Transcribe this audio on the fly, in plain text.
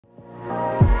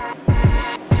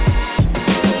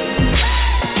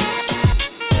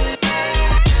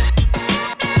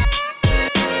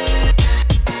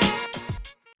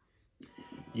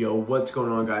Yo, what's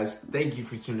going on, guys? Thank you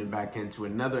for tuning back into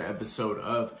another episode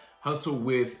of Hustle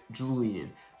with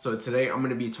Julian. So today I'm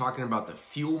going to be talking about the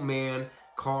Fuelman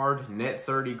card, Net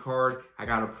 30 card. I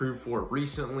got approved for it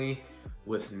recently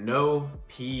with no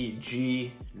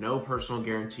PG, no personal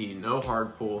guarantee, no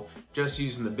hard pull, just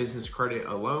using the business credit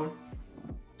alone.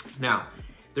 Now,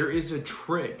 there is a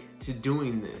trick to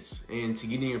doing this and to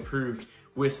getting approved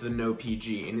with the no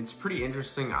PG, and it's pretty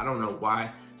interesting. I don't know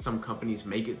why some companies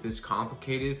make it this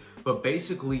complicated, but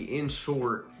basically, in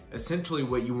short, essentially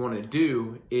what you want to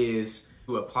do is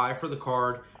to apply for the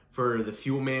card, for the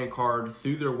Fuelman card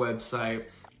through their website,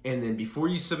 and then before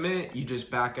you submit, you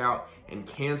just back out and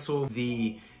cancel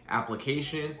the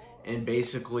application, and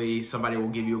basically somebody will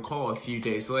give you a call a few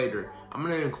days later. I'm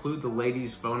going to include the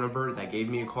lady's phone number that gave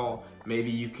me a call.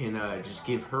 Maybe you can just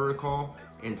give her a call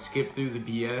and skip through the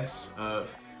BS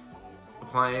of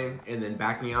applying and then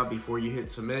backing out before you hit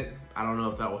submit. I don't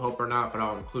know if that will help or not, but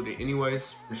I'll include it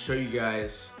anyways to show you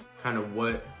guys kind of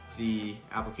what the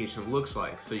application looks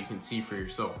like so you can see for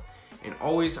yourself. And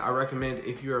always, I recommend,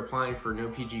 if you're applying for no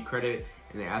PG credit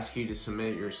and they ask you to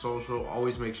submit your social,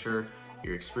 always make sure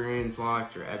your Experian is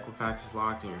locked, your Equifax is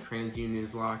locked, and your TransUnion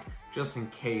is locked, just in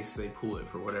case they pull it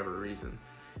for whatever reason.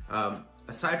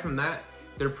 Aside from that,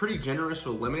 they're pretty generous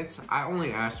with limits. I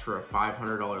only asked for a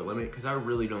 $500 limit because I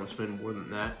really don't spend more than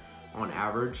that on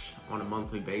average on a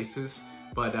monthly basis.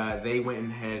 But they went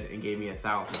ahead and gave me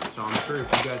 $1,000. So I'm sure if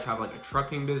you guys have like a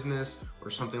trucking business or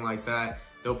something like that,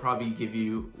 they'll probably give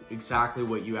you exactly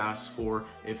what you asked for,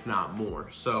 if not more.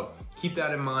 So keep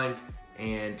that in mind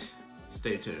and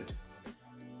stay tuned.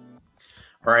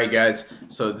 All right, guys.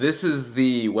 So this is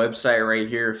the website right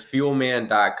here,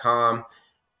 fuelman.com.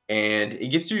 And it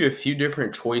gives you a few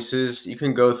different choices. You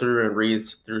can go through and read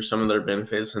through some of their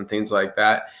benefits and things like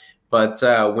that. But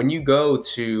when you go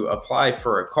to apply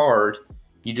for a card,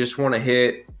 you just want to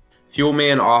hit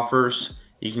Fuelman offers.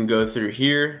 You can go through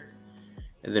here.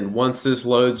 And then once this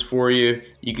loads for you,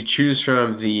 you could choose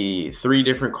from the 3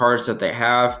 different cards that they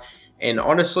have. And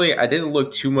honestly, I didn't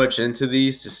look too much into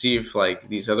these to see if like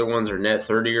these other ones are net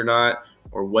 30 or not,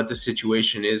 or what the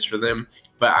situation is for them.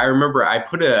 But I remember I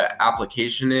put an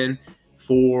application in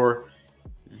for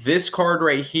this card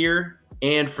right here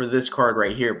and for this card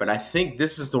right here. But I think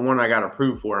this is the one I got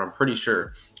approved for, I'm pretty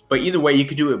sure. But either way, you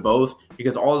could do it both,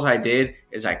 because all I did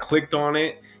is I clicked on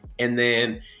it and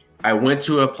then I went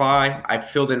to apply, I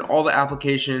filled in all the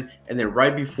application, and then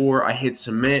right before I hit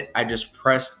submit, I just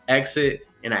pressed exit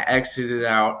and I exited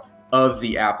out of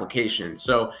the application.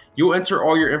 So you'll enter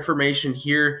all your information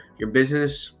here, your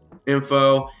business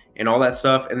info and all that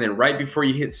stuff. And then right before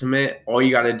you hit submit, all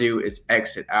you got to do is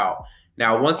exit out.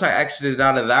 Now, once I exited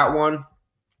out of that one,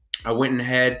 I went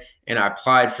ahead and I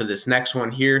applied for this next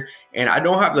one here. And I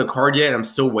don't have the card yet. I'm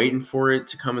still waiting for it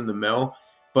to come in the mail.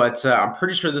 But I'm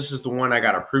pretty sure this is the one I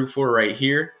got approved for right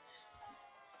here.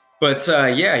 But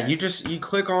yeah, you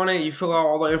click on it, you fill out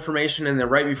all the information, and then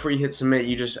right before you hit submit,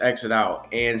 you just exit out.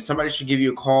 And somebody should give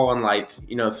you a call in like,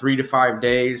 3 to 5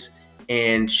 days.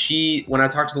 And when I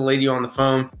talked to the lady on the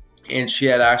phone, and she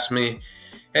had asked me,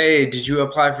 hey, did you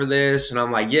apply for this? And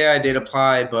I'm like, yeah, I did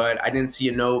apply, but I didn't see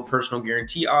a no personal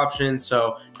guarantee option,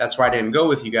 so that's why I didn't go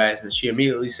with you guys. And she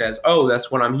immediately says, oh,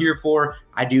 that's what I'm here for.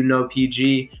 I do no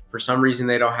PG. For some reason,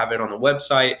 they don't have it on the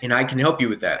website, and I can help you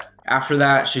with that. After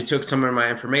that, she took some of my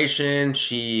information.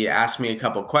 She asked me a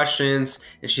couple questions,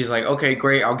 and she's like, okay,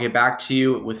 great. I'll get back to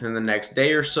you within the next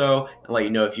day or so and let you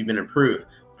know if you've been approved.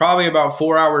 Probably about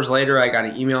 4 hours later, I got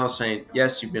an email saying,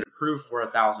 yes, you've been approved for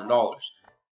 $1,000.